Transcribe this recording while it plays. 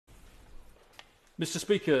Mr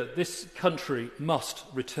Speaker, this country must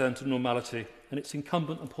return to normality, and it's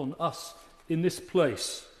incumbent upon us in this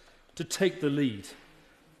place to take the lead.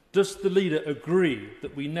 Does the leader agree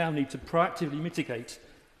that we now need to proactively mitigate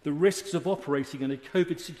the risks of operating in a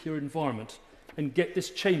COVID-secure environment and get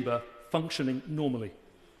this chamber functioning normally?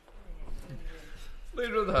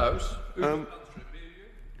 Leader of the House.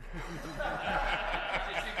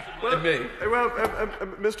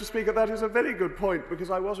 Mr Speaker, that is a very good point,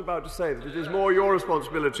 because I was about to say that it is more your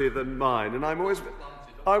responsibility than mine, and I'm always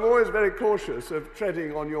very cautious of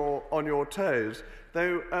treading on your toes.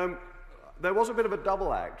 Though there was a bit of a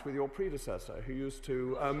double act with your predecessor, who used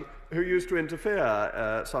to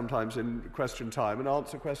interfere sometimes in question time and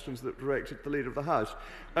answer questions that directed to the Leader of the House.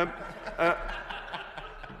 But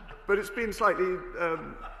it's been slightly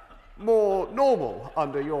more normal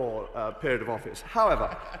under your period of office.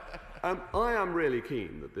 However, I am really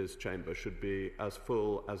keen that this chamber should be as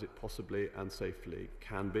full as it possibly and safely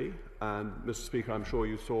can be. And, Mr Speaker, I'm sure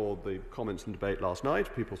you saw the comments and debate last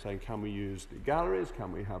night, people saying, can we use the galleries,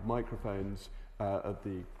 can we have microphones at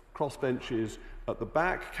the crossbenches at the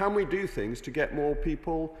back, can we do things to get more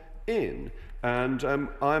people in? And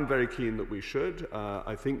I'm very keen that we should.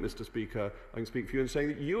 I think, Mr Speaker, I can speak for you in saying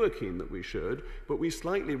that you are keen that we should, but we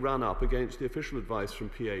slightly run up against the official advice from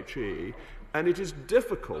PHE, and it is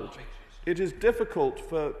difficult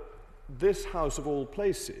for this House of all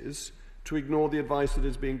places to ignore the advice that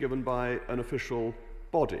is being given by an official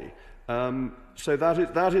body. So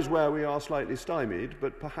that is where we are slightly stymied,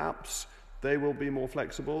 but perhaps they will be more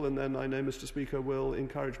flexible, and then I know, Mr Speaker, will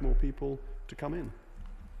encourage more people to come in.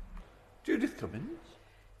 Judith Cummins.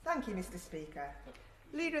 Thank you, Mr Speaker.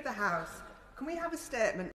 Leader of the House, can we have a statement